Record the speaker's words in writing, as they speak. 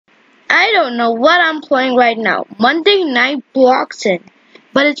I don't know what I'm playing right now. Monday night bloxin.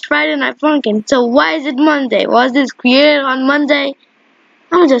 But it's Friday night funkin'. So why is it Monday? Was this created on Monday?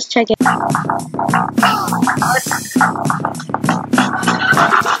 I'll just check it. Monday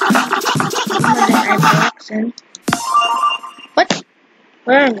night bloxin. What?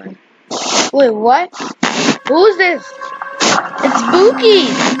 Where am I? Wait, what? Who's this? It's Spooky.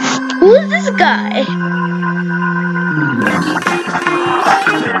 Who's this guy?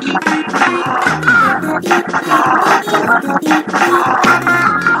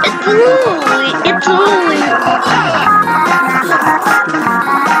 It's Lily.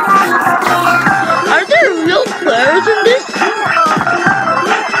 Are there real players in this?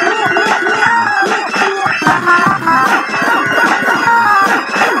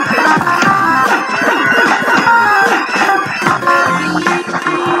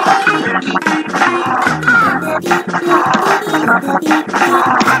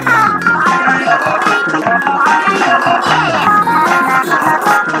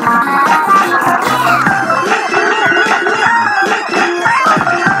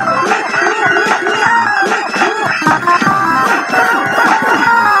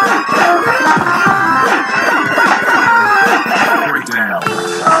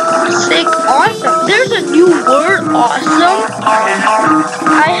 Awesome. There's a new word, awesome.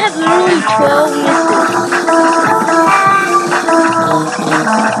 I have literally 12 misses.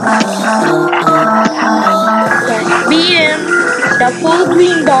 Beat him. The full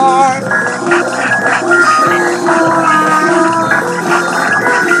green bar.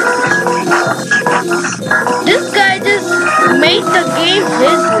 This guy just made the game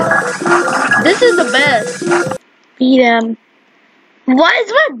his. This is the best. Beat him. Why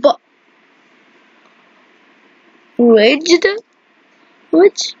is my butt? Which?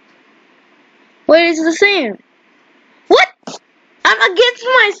 Wait, it's the same. What? I'm against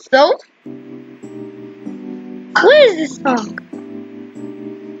myself? Where is this song?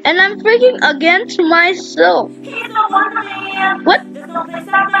 And I'm freaking against myself. What?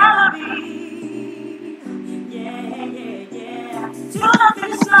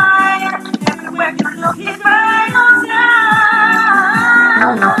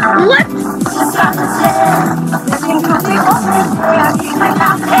 What?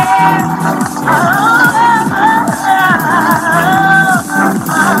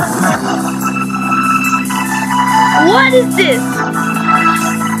 What is this?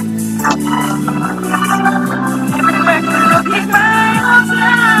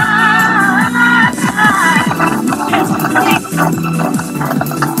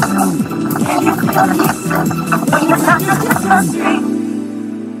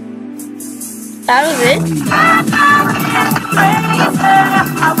 That was it?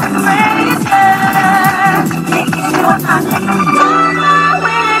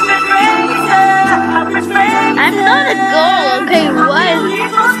 I'm not a girl, okay, what?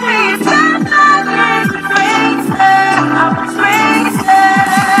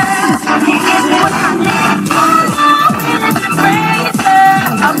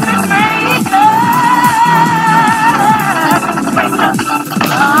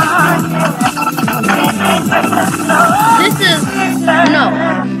 This is, no.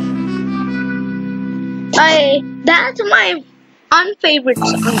 That's my unfavorite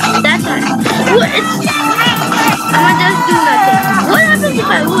song. That time. What? I'ma just do nothing. What happens if I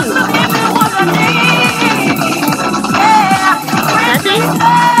lose? Nothing?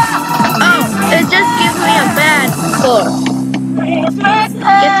 Oh, it just gives me a bad score.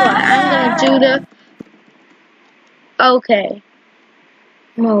 Guess what? I'm gonna do the... Okay.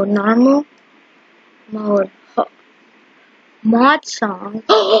 Mode normal. Mode mod song.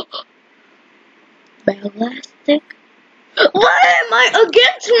 Ballistic. Why am I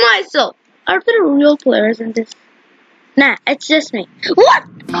against myself? Are there real players in this? Nah, it's just me. What?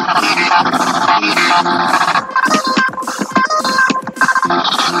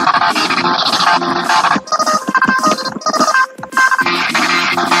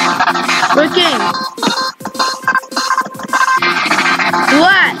 Freaking.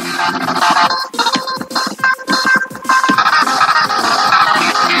 What?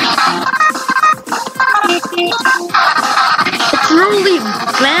 It's really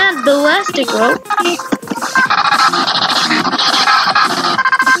bad ballistic, bro.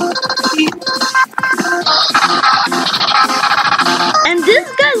 And this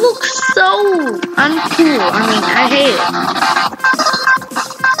guy looks so uncool. I mean, I hate it.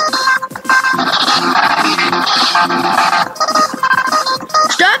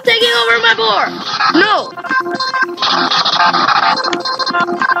 Stop taking over my board! No!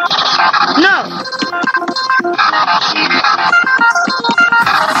 No!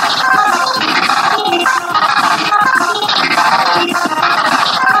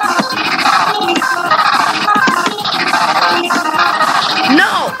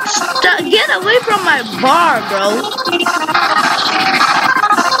 bar, bro.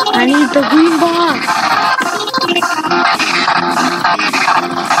 I need the green bar.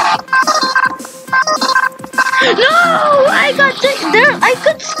 No! I got there. I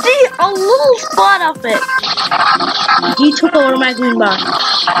could see a little spot of it. He took over my green bar.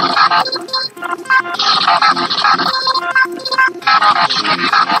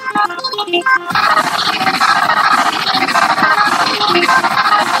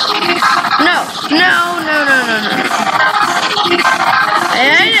 No. I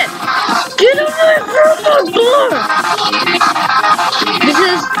hate it. Get away from the bar. This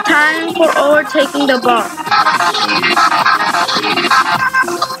is time for overtaking the bar.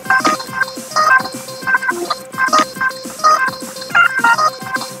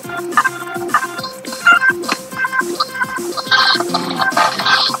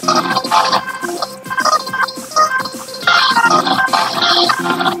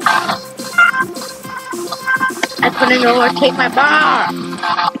 I couldn't overtake my bar.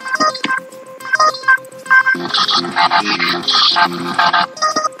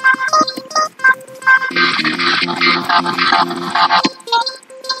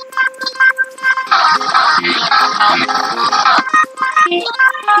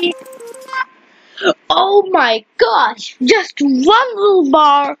 Oh my gosh! Just one little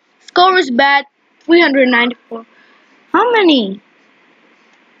bar. Score is bad. 394. How many?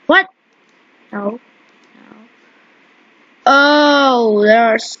 What? No. Oh, there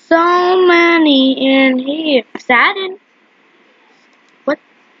are so many in here. Satin? What?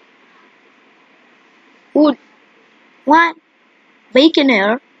 Wood? What? Bacon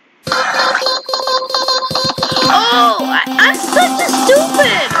hair? Oh, I'm such a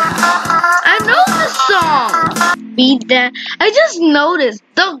stupid! I know this song! Beat that. I just noticed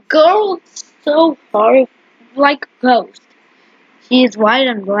the girl is so hard, like a ghost. She is white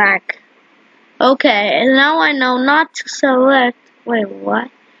and black. Okay, and now I know not to select. Wait,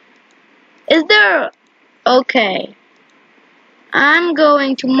 what? Is there? Okay. I'm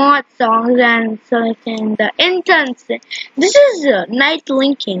going to mod songs and selecting the intensity. This is night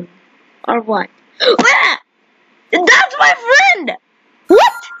linking. Or what? That's my friend!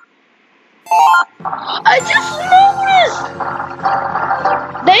 What? I just noticed!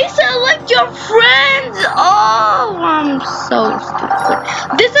 They select your friends! Oh, I'm so stupid.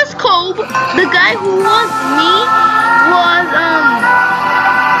 This is Cobb. The guy who was me was,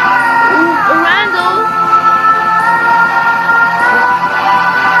 Randall.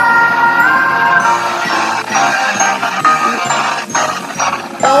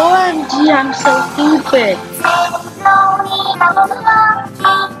 OMG, I'm so stupid.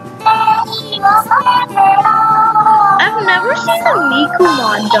 I've never seen the Miku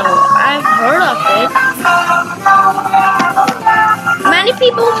mod though. I've heard of it. Many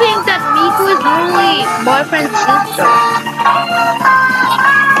people think that Miku is really boyfriend's sister.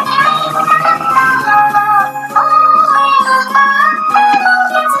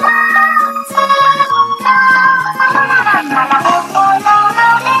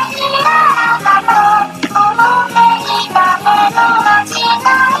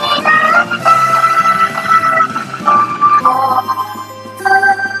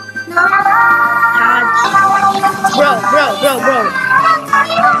 Bro.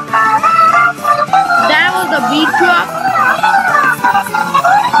 That was a beat drop.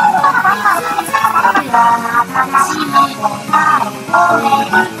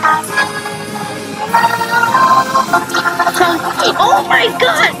 Oh my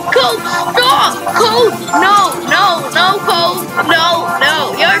god! Cope, stop! Cope! No, Cope! No!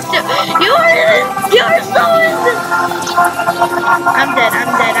 You're so I'm dead.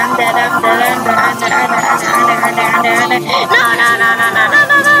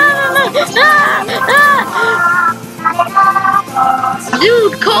 No.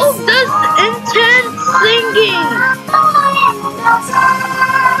 Dude, Cope does intense singing.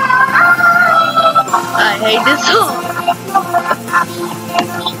 I hate this song.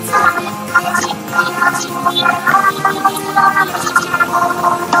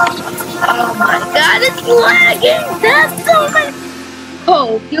 Oh my god, it's lagging! That's so many.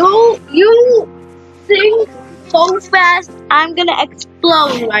 Oh, you sing so fast, I'm gonna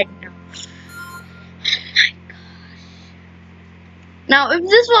explode right now. Oh my gosh. Now, if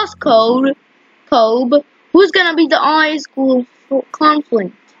this was Cobb, who's gonna be the high school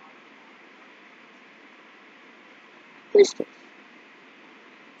conflict? Who's this?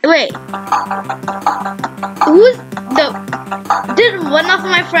 Wait. Did one of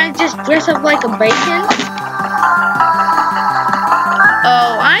my friends just dress up like a bacon?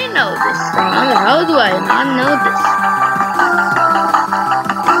 Oh, I know this song. How do I not know this?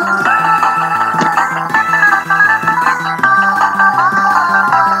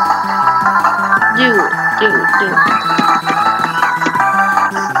 dude.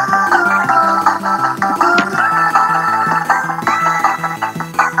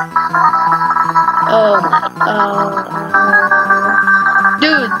 Oh my god.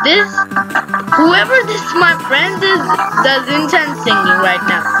 Dude, whoever my friend is, does intense singing right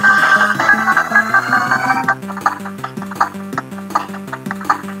now.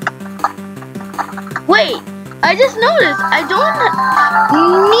 Wait, I just noticed,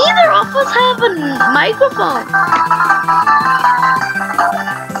 neither of us have a microphone.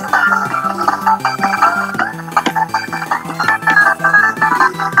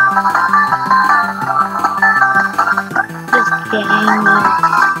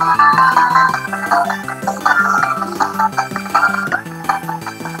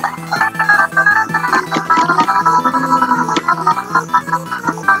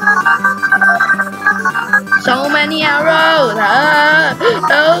 So many arrows!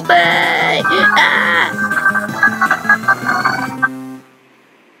 Obey!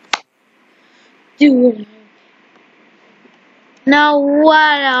 Dude. Now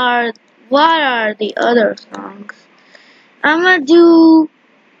what are the other songs? I'm gonna do.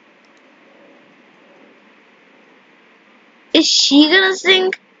 Is she gonna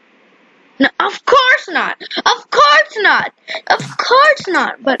sing? No, of course not. Of course not. Of course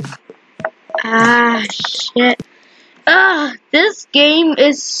not. But shit. This game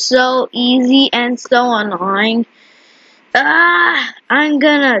is so easy and so annoying. I'm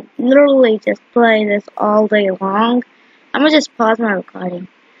gonna literally just play this all day long. I'm gonna just pause my recording.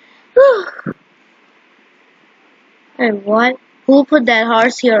 Wait, what? Who put that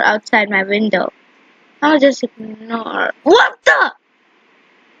horse here outside my window? I'll just ignore. What the?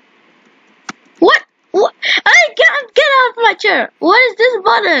 What? What? I can't get out of my chair. What is this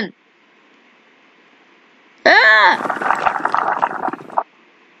button?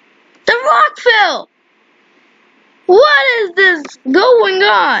 The rock fell. What is this going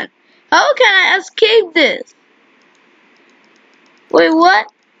on? How can I escape this? Wait, what?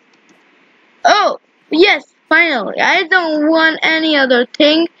 Oh, yes, finally. I don't want any other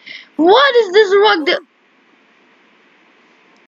thing. What is this rock?